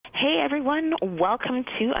Hey everyone, welcome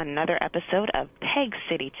to another episode of Peg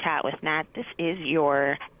City Chat with Nat. This is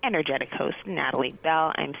your energetic host, Natalie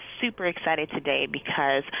Bell. I'm super excited today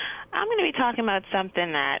because I'm going to be talking about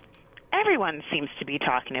something that everyone seems to be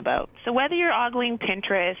talking about. So whether you're ogling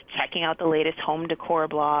Pinterest, checking out the latest home decor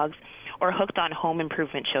blogs, or hooked on home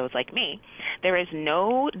improvement shows like me, there is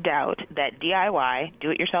no doubt that DIY,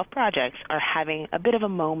 do-it-yourself projects are having a bit of a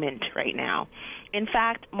moment right now. In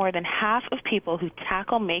fact, more than half of people who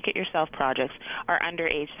tackle make-it-yourself projects are under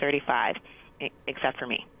age 35, except for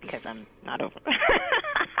me, because I'm not over.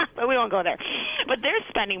 But we won't go there. But they're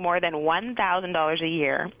spending more than $1,000 a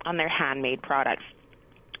year on their handmade products.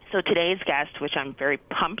 So today's guest, which I'm very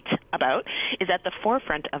pumped about, is at the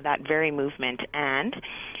forefront of that very movement, and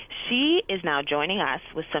she is now joining us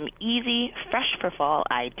with some easy, fresh for fall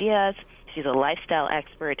ideas. She's a lifestyle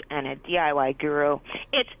expert and a DIY guru.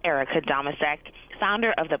 It's Erica Domesek,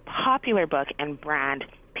 founder of the popular book and brand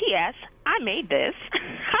P.S. I Made This.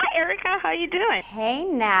 Hi, Erica. How you doing? Hey,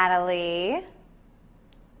 Natalie.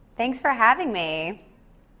 Thanks for having me.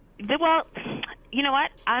 Well, you know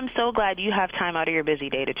what? I'm so glad you have time out of your busy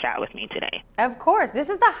day to chat with me today. Of course. This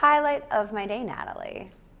is the highlight of my day,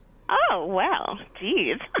 Natalie. Oh, well,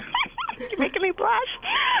 geez. You're making me blush.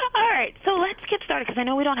 All right, so let's get started because I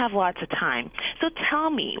know we don't have lots of time. So tell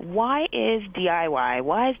me, why is DIY,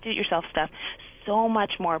 why is do-it-yourself stuff so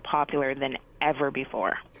much more popular than ever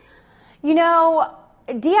before? You know,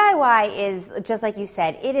 DIY is, just like you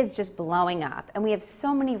said, it is just blowing up, and we have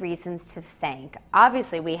so many reasons to thank.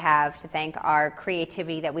 Obviously, we have to thank our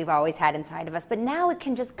creativity that we've always had inside of us, but now it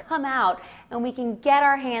can just come out, and we can get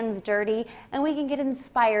our hands dirty, and we can get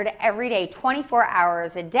inspired every day, 24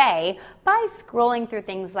 hours a day, by scrolling through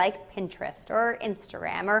things like Pinterest or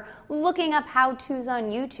Instagram or looking up how-tos on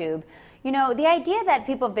YouTube. You know, the idea that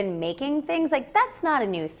people have been making things, like, that's not a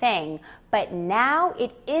new thing. But now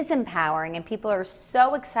it is empowering, and people are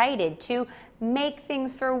so excited to make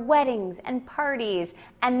things for weddings and parties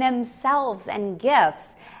and themselves and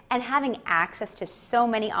gifts. And having access to so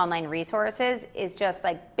many online resources is just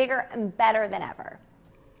like bigger and better than ever.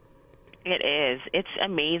 It is. It's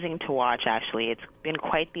amazing to watch, actually. It's been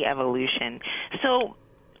quite the evolution. So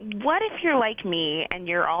what if you're like me and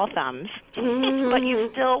you're all thumbs, but you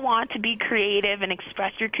still want to be creative and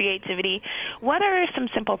express your creativity? What are some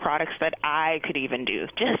simple products that I could even do?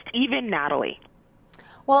 Just even Natalie.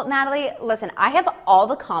 Well, Natalie, listen, I have all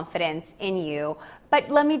the confidence in you, but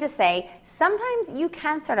let me just say, sometimes you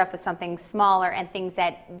can start off with something smaller and things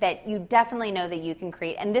that you definitely know that you can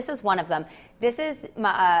create, and this is one of them. This is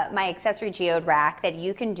my accessory geode rack that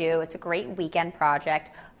you can do. It's a great weekend project.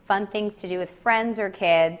 Fun things to do with friends or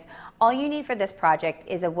kids. All you need for this project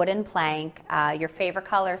is a wooden plank, your favorite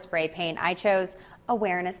color, spray paint. I chose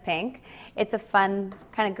Awareness Pink. It's a fun,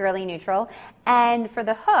 kind of girly neutral. And for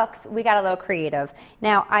the hooks, we got a little creative.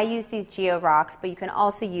 Now, I use these geode rocks, but you can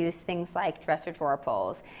also use things like dresser drawer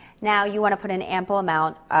pulls. Now, you want to put an ample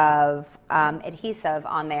amount of adhesive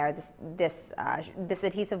on there. This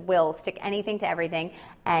adhesive will stick anything to everything,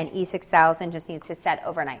 and E6000 just needs to set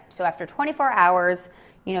overnight. So after 24 hours,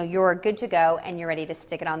 you know, you're good to go and you're ready to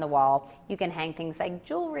stick it on the wall. You can hang things like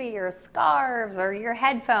jewelry or scarves or your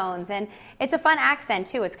headphones, and it's a fun accent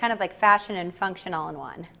too. It's kind of like fashion and function all in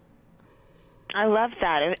one. I love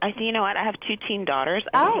that. You know what? I have two teen daughters.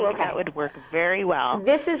 Oh, I think okay. that would work very well.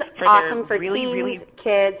 This is awesome for teens, really,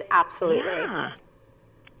 kids, absolutely. Yeah.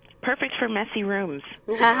 Perfect for messy rooms.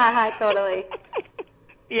 Totally.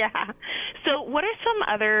 Yeah. So what are some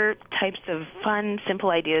other types of fun,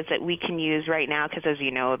 simple ideas that we can use right now? Because as you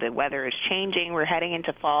know, the weather is changing. We're heading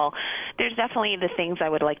into fall. There's definitely the things I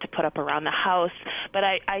would like to put up around the house, but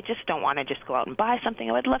I just don't want to just go out and buy something.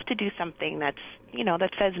 I would love to do something that's, you know,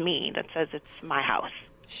 that says me, that says it's my house.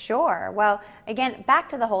 Sure. Well, again, back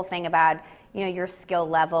to the whole thing about, you know, your skill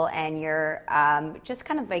level and your just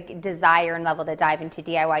kind of like desire and level to dive into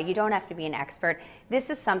DIY. You don't have to be an expert. This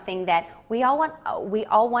is something that we all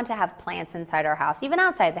want to have plants inside our house, even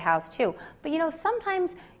outside the house too. But you know,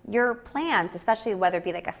 sometimes your plants, especially whether it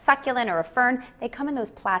be like a succulent or a fern, they come in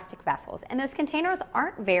those plastic vessels, and those containers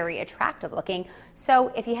aren't very attractive looking. So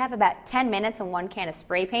if you have about 10 minutes and one can of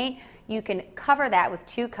spray paint, you can cover that with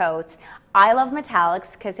 2 coats. I love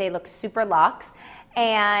metallics because they look super luxe.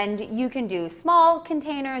 And you can do small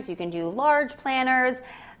containers, you can do large planters,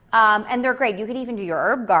 and they're great. You could even do your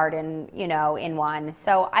herb garden, you know, in one.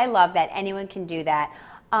 So I love that anyone can do that.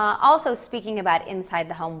 Also, speaking about inside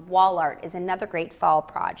the home, wall art is another great fall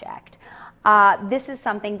project. This is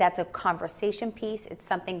something that's a conversation piece. It's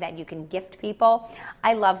something that you can gift people.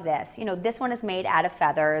 I love this. This one is made out of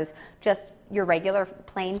feathers, just your regular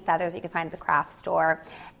plain feathers that you can find at the craft store.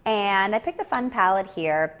 And I picked a fun palette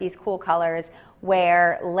here, these cool colors,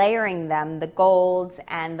 where layering them, the golds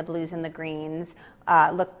and the blues and the greens,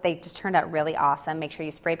 look, they just turned out really awesome. Make sure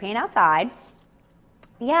you spray paint outside.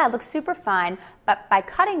 Yeah, it looks super fun, but by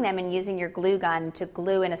cutting them and using your glue gun to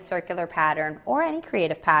glue in a circular pattern or any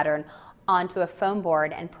creative pattern onto a foam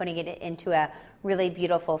board and putting it into a really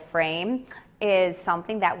beautiful frame is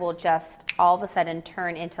something that will just all of a sudden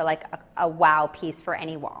turn into like a wow piece for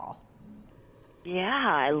any wall. Yeah,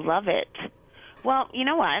 I love it. Well, you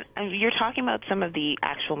know what? You're talking about some of the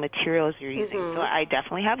actual materials you're using. So I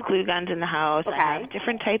definitely have glue guns in the house. Okay. I have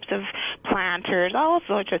different types of planters, all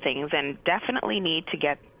sorts of things, and definitely need to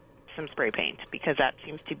get some spray paint because that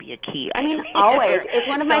seems to be a key. I mean, always. It's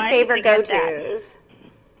one of my favorite go-tos.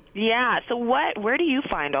 Yeah. So where do you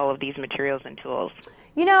find all of these materials and tools?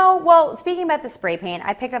 Well, speaking about the spray paint,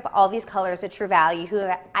 I picked up all these colors at True Value, who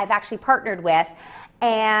I've actually partnered with,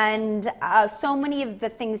 and so many of the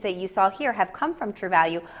things that you saw here have come from True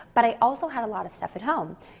Value, but I also had a lot of stuff at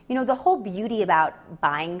home. The whole beauty about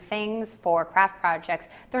buying things for craft projects,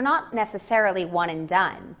 they're not necessarily one and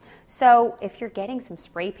done. So if you're getting some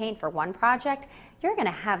spray paint for one project, you're going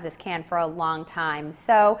to have this can for a long time.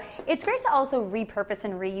 So it's great to also repurpose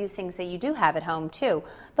and reuse things that you do have at home too.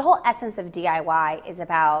 The whole essence of DIY is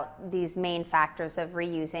about these main factors of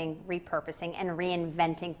reusing, repurposing, and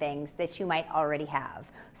reinventing things that you might already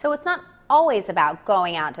have. So it's not always about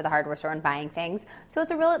going out to the hardware store and buying things. So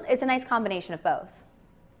it's a nice combination of both.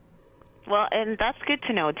 Well, and that's good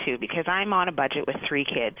to know, too, because I'm on a budget with 3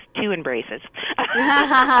 kids, 2 in braces.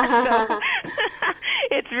 So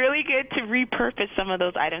it's really good to repurpose some of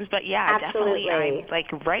those items. But, yeah, absolutely. Definitely.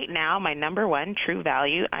 Like right now, my number one True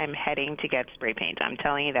Value, I'm heading to get spray paint. I'm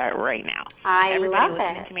telling you that right now. Everybody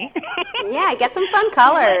love it. To me. Yeah, get some fun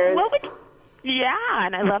colors. Yeah,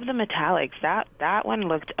 and I love the metallics. That one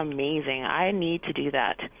looked amazing. I need to do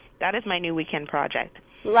that. That is my new weekend project.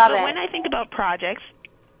 Love it. When I think about projects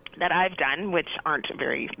that I've done, which aren't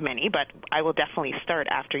very many, but I will definitely start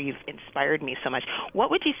after you've inspired me so much.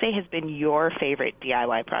 What would you say has been your favorite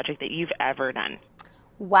DIY project that you've ever done?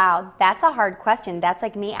 Wow, that's a hard question. That's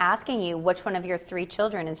like me asking you which one of your 3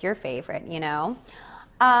 children is your favorite,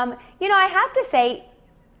 I have to say,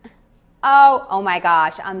 oh my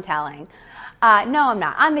gosh, I'm telling. No, I'm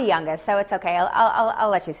not. I'm the youngest, so it's okay. I'll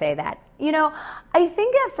let you say that. I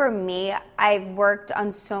think that for me, I've worked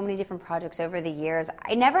on so many different projects over the years.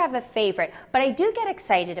 I never have a favorite, but I do get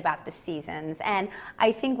excited about the seasons. And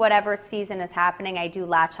I think whatever season is happening, I do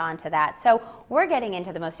latch on to that. So we're getting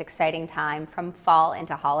into the most exciting time from fall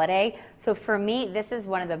into holiday. So for me, this is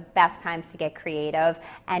one of the best times to get creative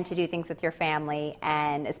and to do things with your family.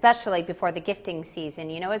 And especially before the gifting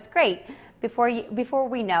season, it's great. Before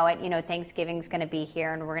we know it, Thanksgiving's going to be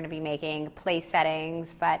here and we're going to be making place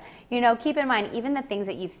settings. But, keep in mind, even the things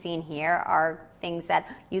that you've seen here are things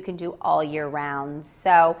that you can do all year round.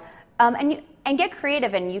 So, and get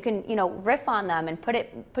creative and you can, riff on them and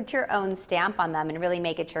put your own stamp on them and really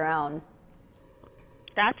make it your own.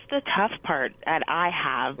 That's the tough part that I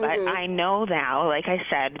have. But I know now, like I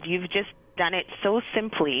said, you've just done it so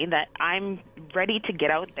simply that I'm ready to get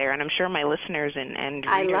out there, and I'm sure my listeners and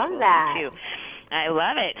I readers love will that too. I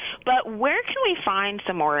love it. But where can we find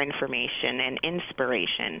some more information and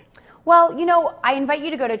inspiration? Well, I invite you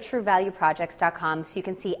to go to truevalueprojects.com so you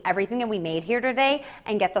can see everything that we made here today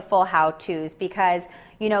and get the full how-tos because,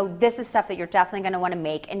 this is stuff that you're definitely going to want to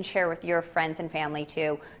make and share with your friends and family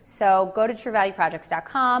too. So go to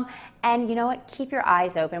truevalueprojects.com and you know what? Keep your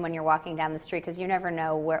eyes open when you're walking down the street because you never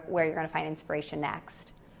know where you're going to find inspiration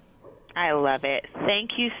next. I love it.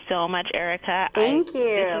 Thank you so much, Erica. Thank you.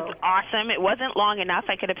 This is awesome. It wasn't long enough.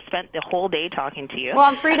 I could have spent the whole day talking to you. Well,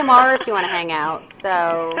 I'm free tomorrow if you want to hang out.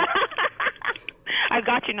 So I've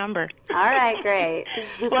got your number. All right, great.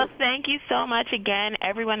 Well, thank you so much again.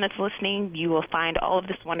 Everyone that's listening, you will find all of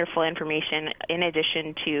this wonderful information in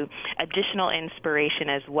addition to additional inspiration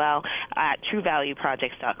as well at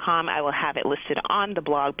truevalueprojects.com. I will have it listed on the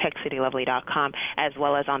blog, pegcitylovely.com, as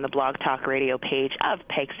well as on the Blog Talk Radio page of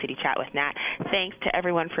Peg City Chat with Nat. Thanks to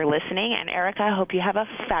everyone for listening. And, Erica, I hope you have a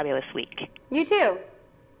fabulous week. You too.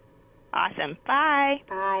 Awesome. Bye.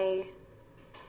 Bye.